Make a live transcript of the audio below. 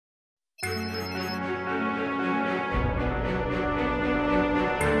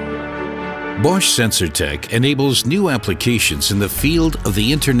Bosch Sensortec enables new applications in the field of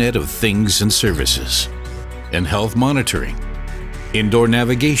the Internet of Things and Services, and health monitoring, indoor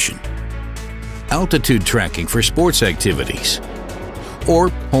navigation, altitude tracking for sports activities, or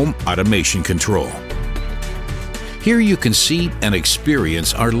home automation control. Here you can see and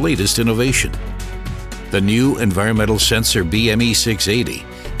experience our latest innovation. The new environmental sensor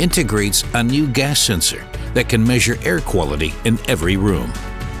BME680 integrates a new gas sensor that can measure air quality in every room.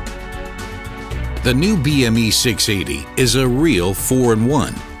 The new BME680 is a real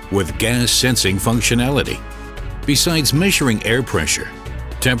 4-in-1 with gas sensing functionality, besides measuring air pressure,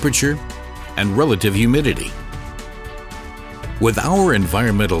 temperature, and relative humidity. With our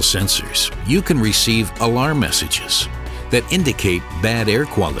environmental sensors, you can receive alarm messages that indicate bad air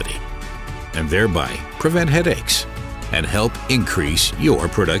quality and thereby prevent headaches and help increase your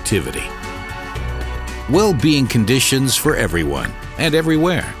productivity. Well-being conditions for everyone and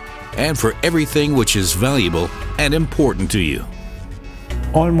everywhere, and for everything which is valuable and important to you.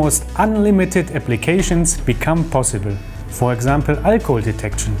 Almost unlimited applications become possible. For example, alcohol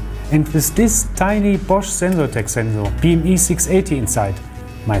detection. And with this tiny Bosch Sensortec sensor BME680 inside,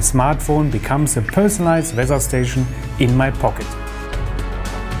 my smartphone becomes a personalized weather station in my pocket.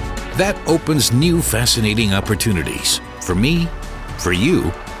 That opens new fascinating opportunities for me, for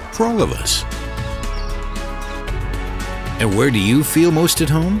you, for all of us. And where do you feel most at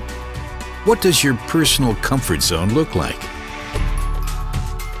home? What does your personal comfort zone look like?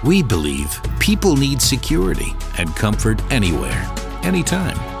 We believe people need security and comfort anywhere,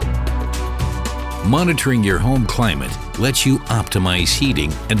 anytime. Monitoring your home climate lets you optimize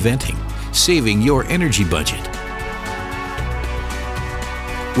heating and venting, saving your energy budget.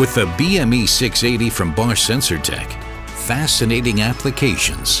 With the BME680 from Bosch Sensortec, fascinating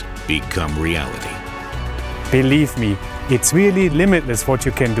applications become reality. Believe me, it's really limitless what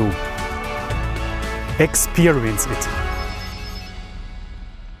you can do. Experience it.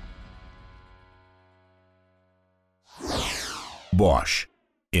 Bosch,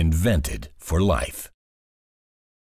 invented for life.